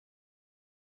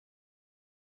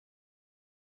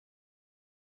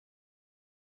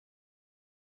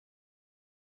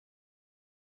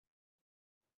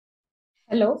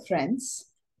Hello, friends.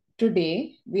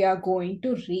 Today we are going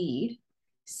to read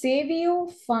Savio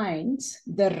Finds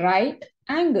the Right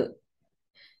Angle.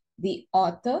 The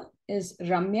author is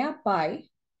Ramya Pai.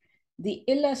 The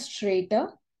illustrator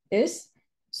is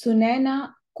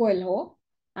Sunaina Coelho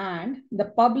and the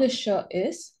publisher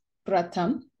is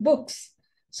Pratham Books.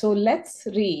 So let's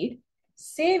read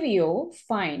Savio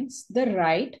Finds the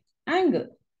Right Angle.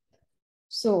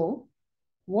 So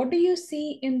what do you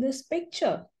see in this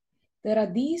picture? There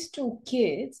are these two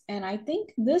kids, and I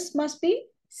think this must be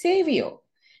Savio.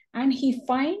 And he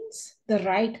finds the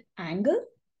right angle.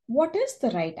 What is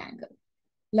the right angle?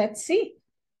 Let's see.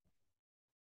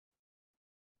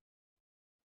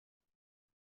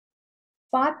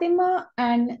 Fatima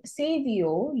and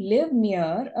Savio live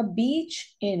near a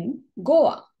beach in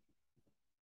Goa.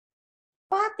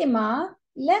 Fatima,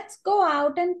 let's go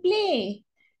out and play.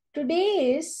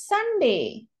 Today is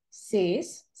Sunday,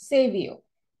 says Savio.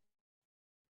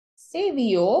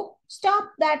 Savio,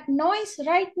 stop that noise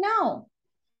right now.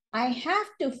 I have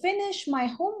to finish my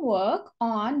homework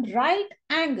on right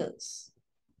angles.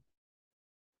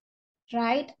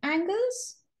 Right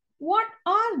angles? What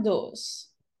are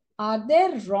those? Are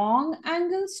there wrong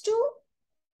angles too?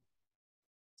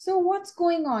 So what's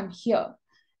going on here?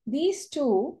 These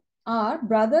two are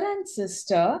brother and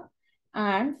sister,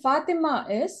 and Fatima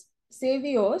is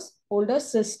Savio's older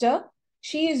sister.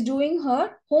 She is doing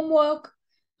her homework,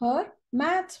 her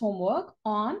maths homework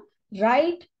on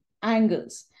right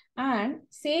angles. And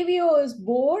Savio is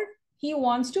bored. He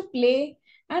wants to play,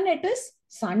 and it is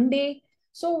Sunday.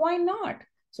 So why not?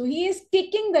 So he is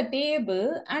kicking the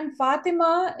table, and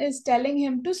Fatima is telling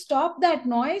him to stop that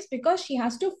noise because she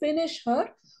has to finish her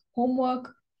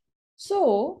homework.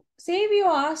 So Savio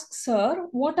asks her,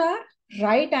 what are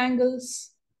right angles?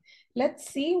 Let's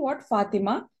see what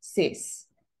Fatima says.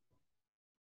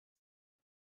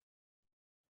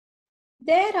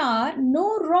 There are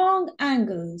no wrong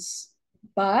angles,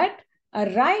 but a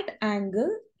right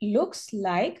angle looks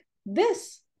like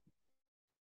this.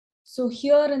 So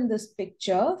here in this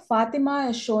picture, Fatima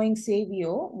is showing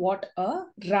Savio what a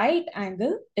right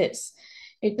angle is.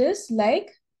 It is like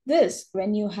this.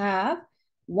 When you have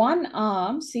one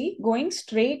arm, see, going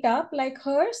straight up like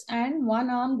hers and one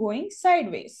arm going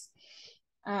sideways.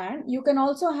 And you can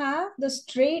also have the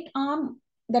straight arm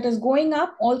that is going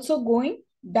up also going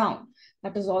down.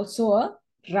 That is also a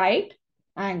right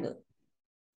angle.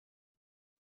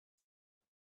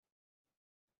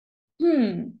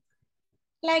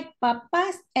 Like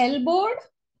Papa's elbowed?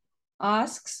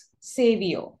 Asks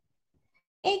Savio.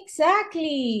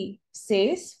 Exactly,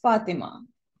 says Fatima.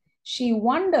 She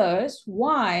wonders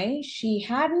why she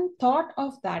hadn't thought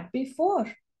of that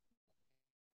before.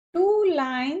 Two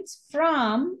lines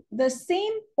from the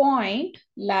same point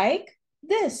like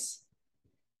this.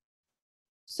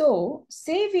 So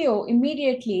Savio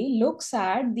immediately looks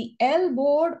at the L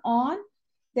board on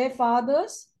their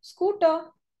father's scooter.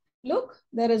 Look,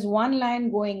 there is one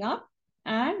line going up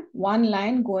and one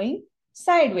line going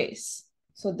sideways.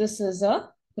 So this is a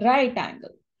right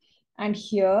angle. And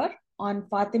here on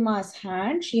Fatima's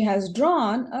hand, she has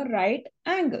drawn a right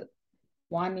angle.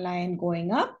 One line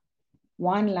going up,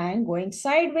 one line going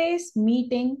sideways,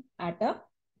 meeting at a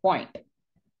point.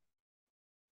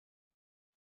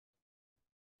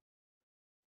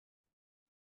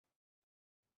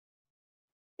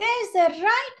 There's a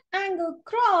right angle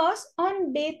cross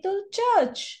on Bethel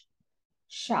Church,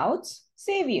 shouts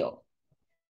Savio.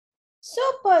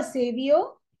 Super,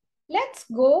 Savio. Let's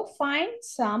go find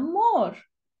some more,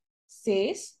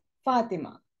 says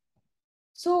Fatima.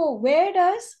 So where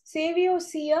does Savio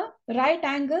see a right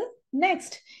angle?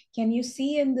 Next, can you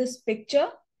see in this picture?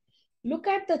 Look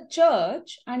at the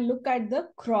church and look at the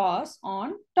cross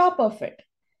on top of it.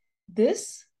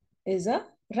 This is a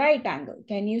right angle.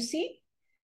 Can you see?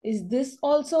 Is this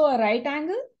also a right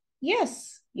angle?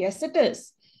 Yes, yes it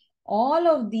is. All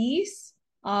of these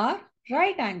are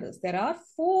right angles. There are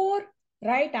 4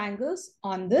 right angles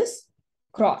on this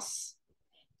cross.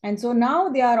 And so now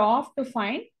they are off to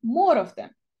find more of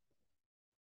them.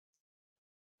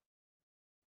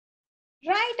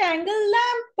 Right angle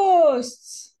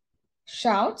lampposts,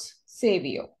 shouts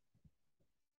Savio.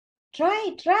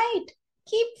 Right, right.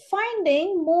 Keep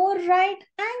finding more right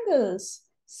angles,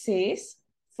 says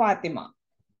Fatima.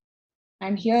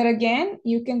 And here again,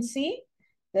 you can see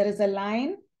there is a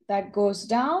line that goes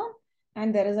down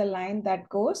and there is a line that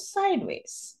goes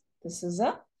sideways. This is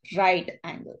a right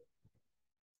angle.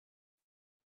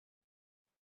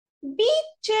 Beach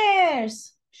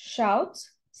chairs,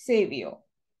 shouts Savio.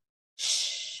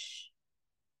 Shh,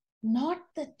 not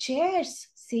the chairs,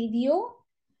 Savio,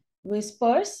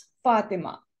 whispers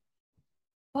Fatima.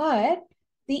 But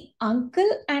the uncle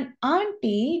and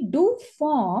auntie do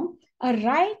form a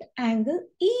right angle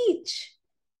each.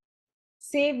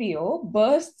 Savio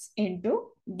bursts into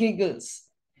giggles.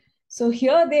 So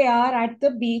here they are at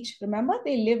the beach. Remember,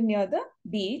 they live near the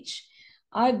beach.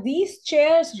 Are these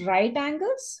chairs right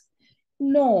angles?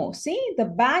 No. See, the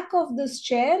back of this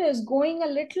chair is going a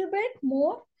little bit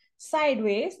more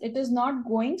sideways. It is not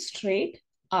going straight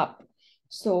up.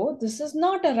 So this is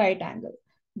not a right angle.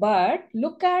 But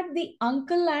look at the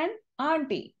uncle and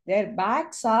auntie. Their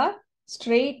backs are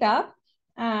straight up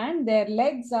and their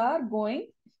legs are going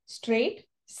straight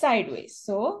sideways.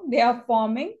 So they are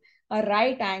forming a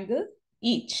right angle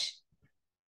each.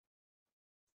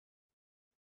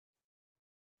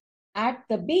 At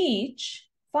the beach,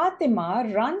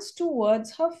 Fatima runs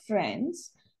towards her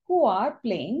friends who are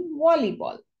playing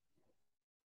volleyball.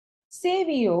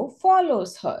 Savio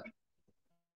follows her.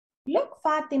 Look,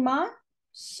 Fatima,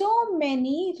 so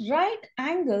many right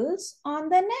angles on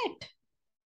the net.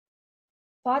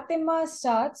 Fatima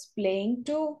starts playing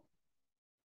too.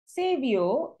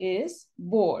 Savio is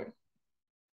bored.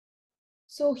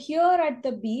 So here at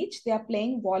the beach, they are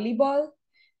playing volleyball.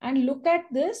 And look at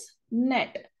this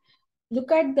net.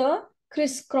 Look at the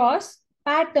crisscross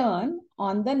pattern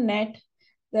on the net.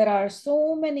 There are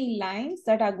so many lines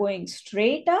that are going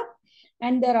straight up,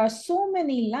 and there are so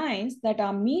many lines that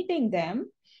are meeting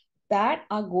them that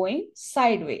are going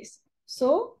sideways.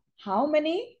 So how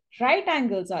many right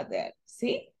angles are there?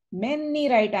 See, many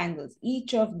right angles.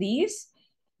 Each of these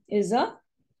is a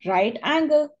right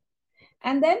angle.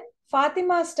 And then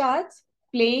Fatima starts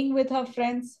playing with her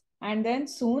friends, and then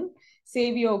soon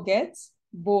Savio gets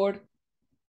bored.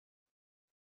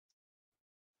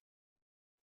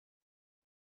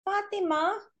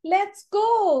 Fatima, let's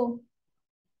go.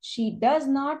 She does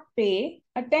not pay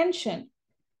attention.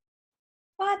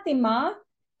 Fatima,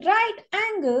 right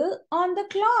angle on the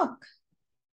clock.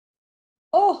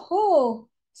 Oh ho,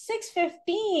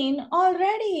 6:15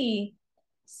 already,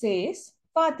 says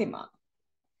Fatima.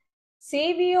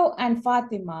 Savio and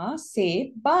Fatima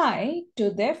say bye to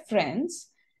their friends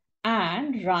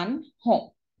and run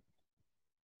home.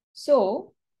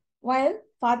 So, while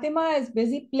Fatima is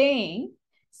busy playing,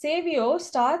 Savio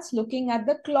starts looking at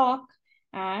the clock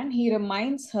and he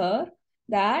reminds her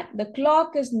that the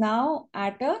clock is now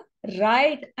at a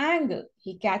right angle.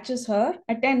 He catches her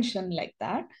attention like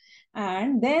that.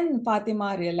 And then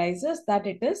Fatima realizes that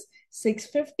it is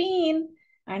 6:15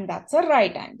 and that's a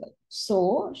right angle.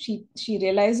 So she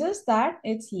realizes that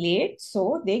it's late,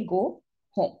 so they go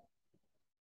home.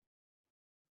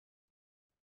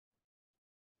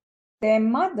 Their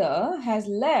mother has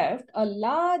left a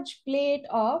large plate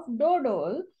of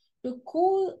dodol to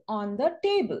cool on the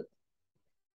table.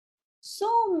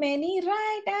 So many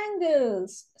right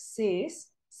angles, says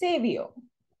Savio.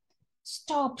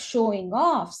 Stop showing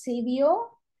off,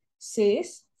 Savio,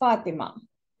 says Fatima.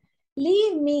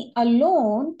 Leave me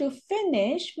alone to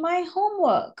finish my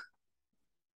homework.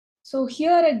 So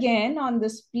here again on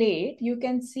this plate, you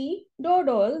can see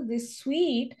dodol, this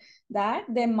sweet that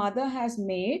their mother has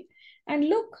made. And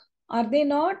look, are they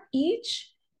not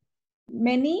each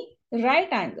many right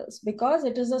angles? Because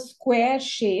it is a square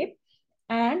shape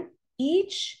and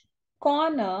each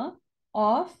corner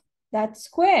of that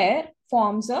square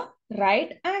forms a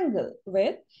right angle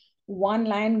with one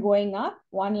line going up,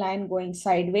 one line going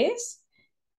sideways,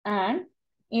 and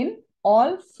in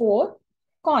all four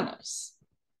corners.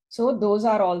 So those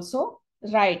are also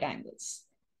right angles.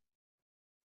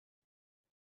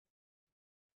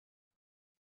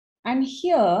 And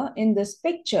here in this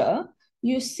picture,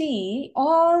 you see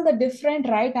all the different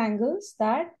right angles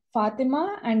that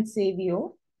Fatima and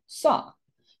Savio saw.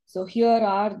 So here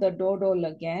are the dodol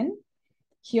again.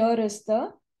 Here is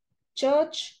the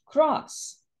church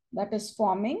cross that is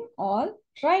forming all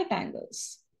right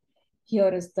angles.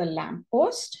 Here is the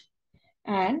lamppost.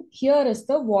 And here is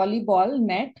the volleyball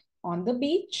net on the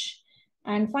beach.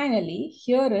 And finally,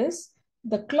 here is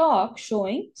the clock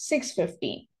showing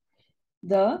 6:15.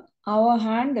 The hour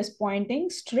hand is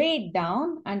pointing straight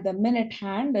down and the minute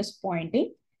hand is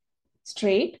pointing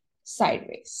straight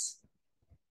sideways.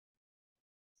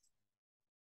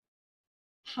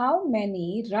 How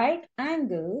many right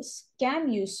angles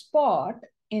can you spot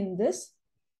in this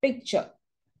picture?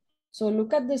 So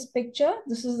look at this picture.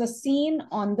 This is the scene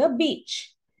on the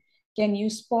beach. Can you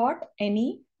spot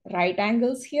any right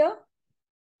angles here?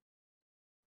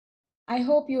 I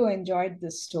hope you enjoyed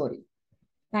this story.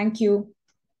 Thank you.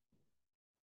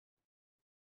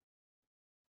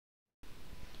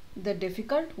 The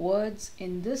difficult words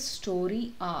in this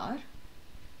story are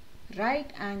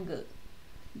right angle,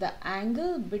 the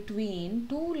angle between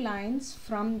two lines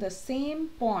from the same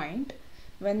point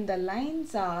when the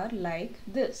lines are like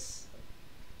this.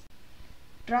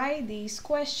 Try these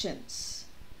questions.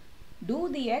 Do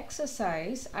the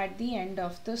exercise at the end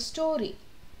of the story.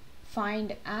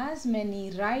 Find as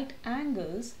many right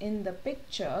angles in the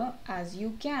picture as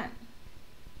you can.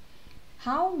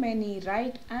 How many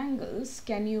right angles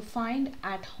can you find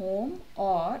at home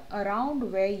or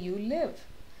around where you live?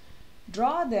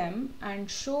 Draw them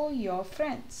and show your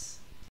friends.